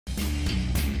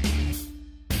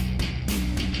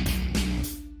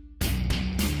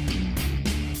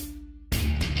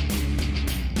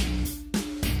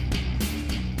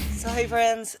So hey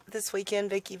friends, this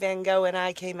weekend Vicky VanGo and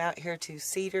I came out here to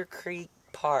Cedar Creek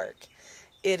Park.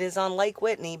 It is on Lake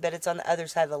Whitney, but it's on the other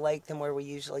side of the lake than where we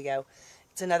usually go.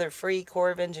 It's another free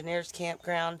Corps of Engineers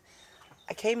campground.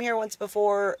 I came here once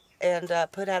before and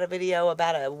put out a video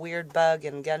about a weird bug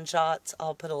and gunshots.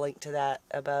 I'll put a link to that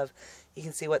above. You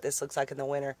can see what this looks like in the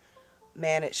winter.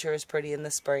 Man, it sure is pretty in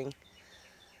the spring.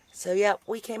 So yeah,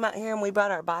 we came out here and we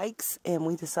brought our bikes and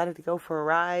we decided to go for a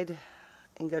ride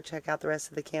and go check out the rest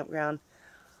of the campground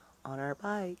on our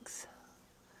bikes.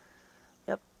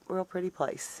 Yep, real pretty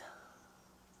place.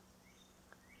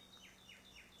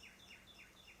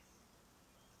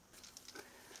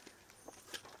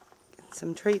 Get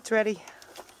some treats ready.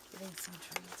 Getting some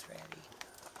treats ready.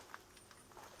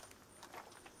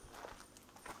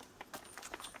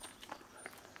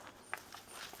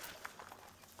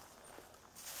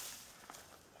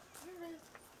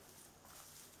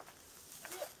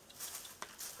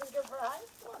 Go for a ride?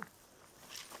 Come on.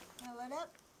 Now load up.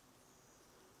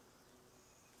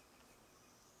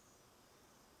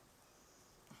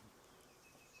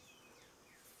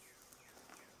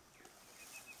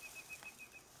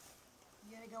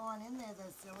 You gotta go on in there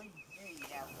though, silly. There you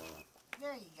go.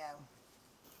 There you go.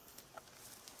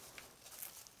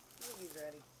 He's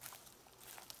ready.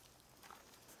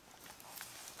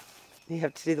 You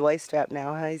have to do the waist strap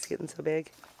now, huh? He's getting so big.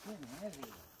 Getting heavy.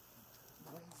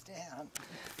 Waist down.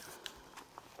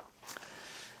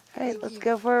 Alright, let's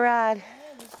go for a ride. Yeah,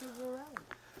 let's go for a ride.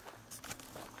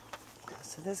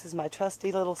 So this is my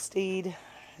trusty little steed.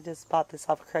 I just bought this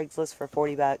off of Craigslist for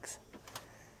 40 bucks.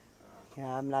 Yeah,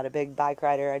 I'm not a big bike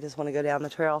rider. I just want to go down the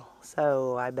trail.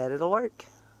 So I bet it'll work.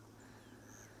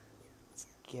 Let's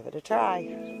give it a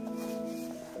try.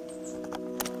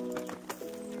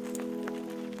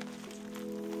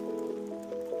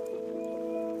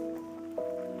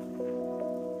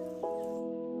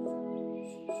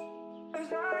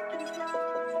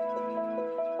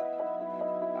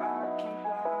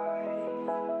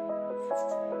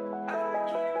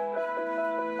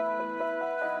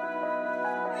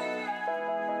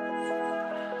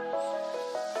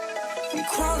 I'm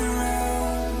crawling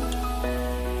around,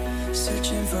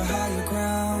 searching for higher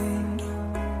ground.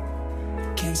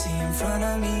 Can't see in front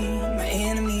of me, my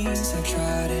enemies. I've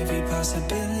tried every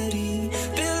possibility,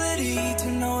 ability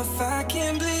to know if I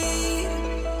can bleed.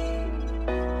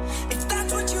 If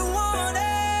that's what you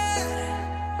wanted,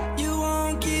 you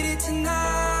won't get it tonight.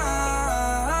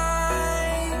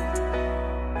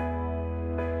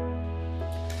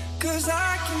 'Cause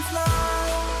I can fly.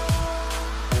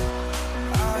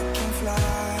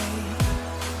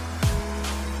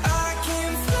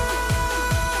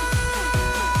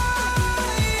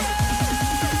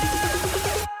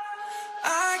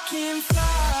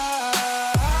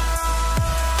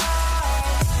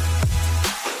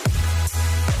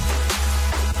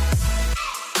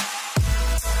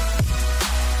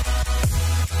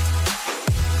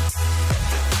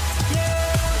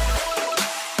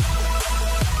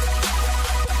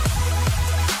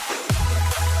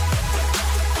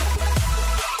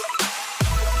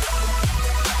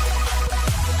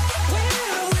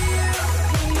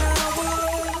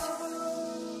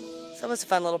 So it was a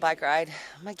fun little bike ride.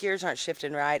 My gears aren't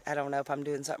shifting right. I don't know if I'm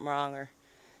doing something wrong or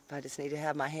if I just need to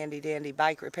have my handy dandy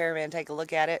bike repairman take a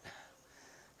look at it.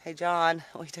 Hey John,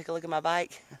 will you take a look at my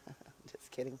bike? Just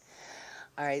kidding.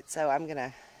 Alright, so I'm going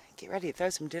to get ready to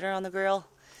throw some dinner on the grill.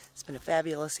 It's been a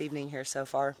fabulous evening here so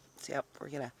far. So yep, we're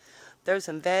going to throw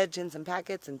some veg in some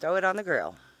packets and throw it on the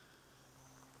grill.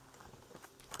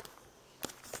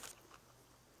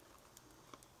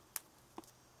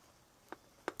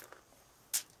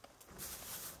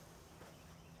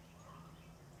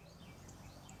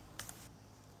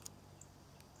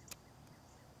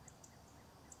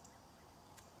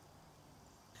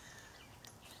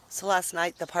 So last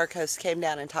night the park host came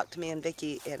down and talked to me and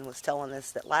Vicky and was telling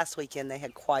us that last weekend they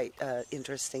had quite an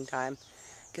interesting time.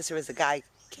 Because there was a guy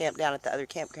camped down at the other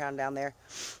campground down there.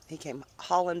 He came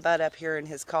hauling butt up here in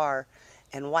his car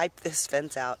and wiped this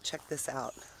fence out. Check this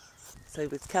out. So he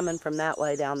was coming from that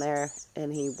way down there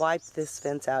and he wiped this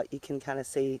fence out. You can kind of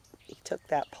see he took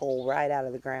that pole right out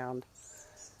of the ground.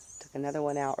 Took another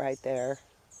one out right there.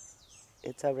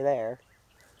 It's over there.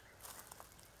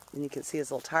 And you can see his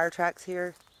little tire tracks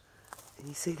here. And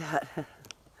you see that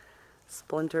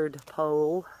splintered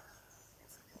pole.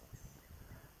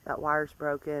 That wire's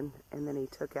broken, and then he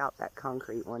took out that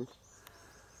concrete one.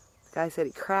 The guy said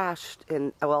he crashed,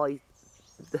 and well,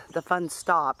 the fun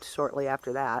stopped shortly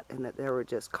after that, and that there were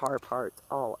just car parts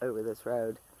all over this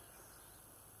road.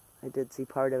 I did see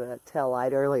part of a tail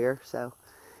light earlier, so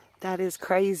That is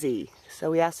crazy.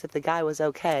 So we asked if the guy was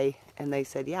okay, and they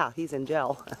said, yeah, he's in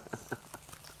jail.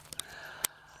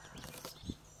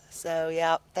 So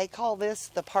yeah, they call this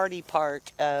the party park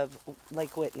of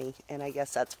Lake Whitney, and I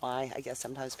guess that's why. I guess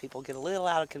sometimes people get a little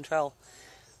out of control.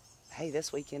 Hey,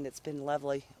 this weekend it's been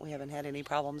lovely. We haven't had any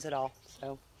problems at all.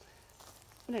 So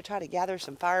I'm going to try to gather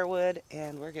some firewood,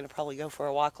 and we're going to probably go for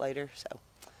a walk later. So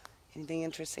anything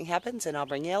interesting happens, and I'll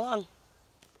bring you along.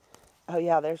 Oh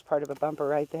yeah, there's part of a bumper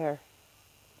right there.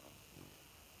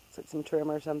 It's like some trim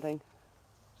or something.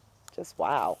 Just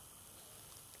wow.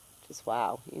 Just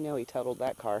wow. You know he totaled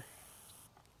that car.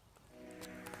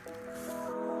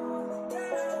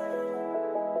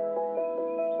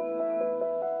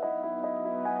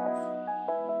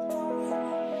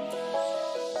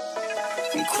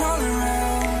 I'm crawling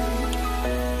around,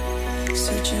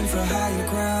 searching for higher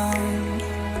ground.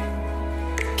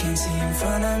 Can't see in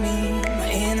front of me, my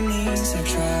enemies. I've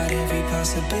tried every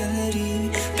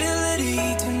possibility,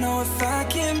 ability to know if I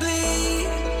can bleed.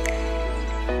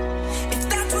 If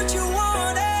that's what you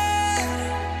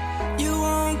wanted, you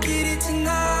won't get it tonight.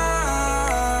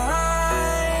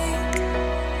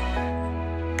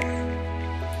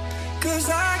 'Cause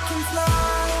I can fly.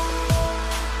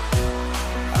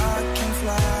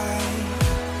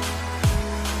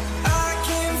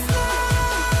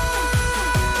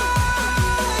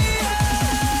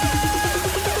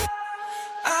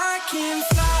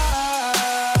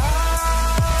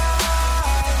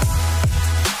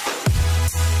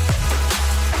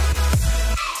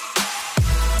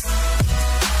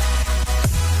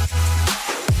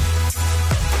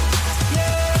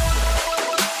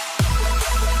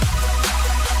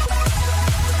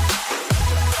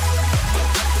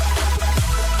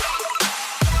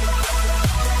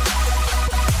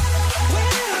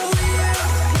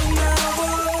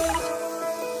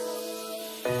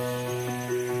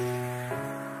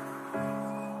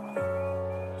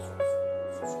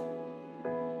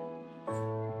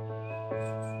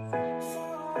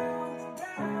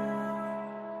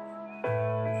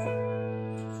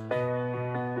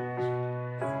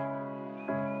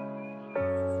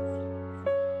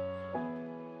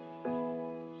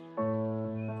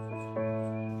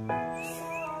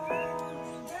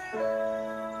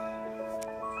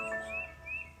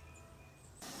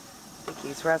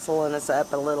 He's wrestling us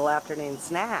up a little afternoon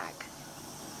snack.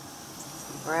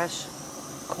 Some fresh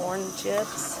corn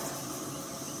chips.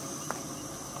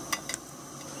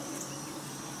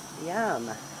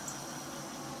 Yum.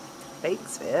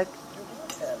 Thanks, Vic. You're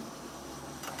welcome.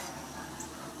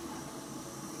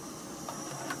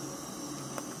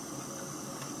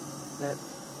 That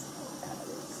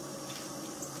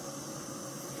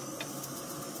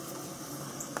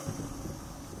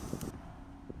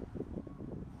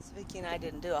Vicky and I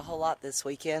didn't do a whole lot this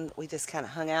weekend. We just kind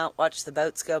of hung out, watched the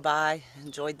boats go by,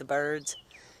 enjoyed the birds.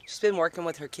 She's been working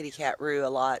with her kitty cat Roo a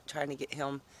lot, trying to get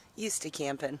him used to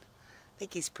camping. I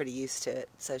think he's pretty used to it,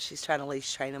 so she's trying to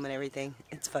leash train him and everything.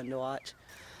 It's fun to watch.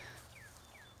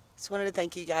 Just wanted to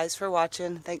thank you guys for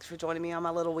watching. Thanks for joining me on my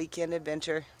little weekend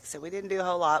adventure. So we didn't do a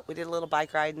whole lot. We did a little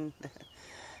bike riding,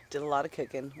 did a lot of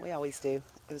cooking. We always do.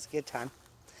 It was a good time.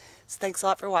 So thanks a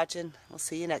lot for watching. We'll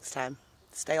see you next time.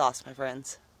 Stay lost, my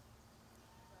friends.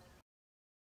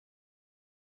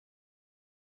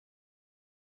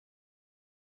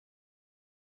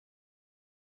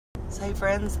 So hey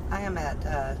friends, I am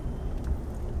at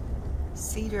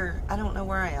Cedar, I don't know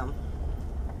where I am.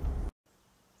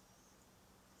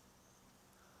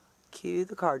 Cue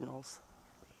the Cardinals.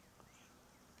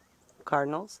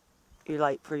 Cardinals, you're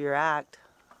late for your act.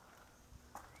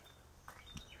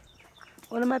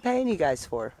 What am I paying you guys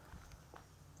for?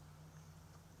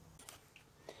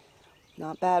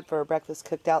 Not bad for a breakfast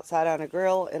cooked outside on a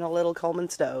grill in a little Coleman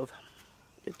stove.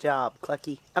 Good job,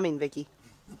 Vicky.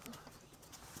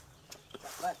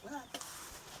 What?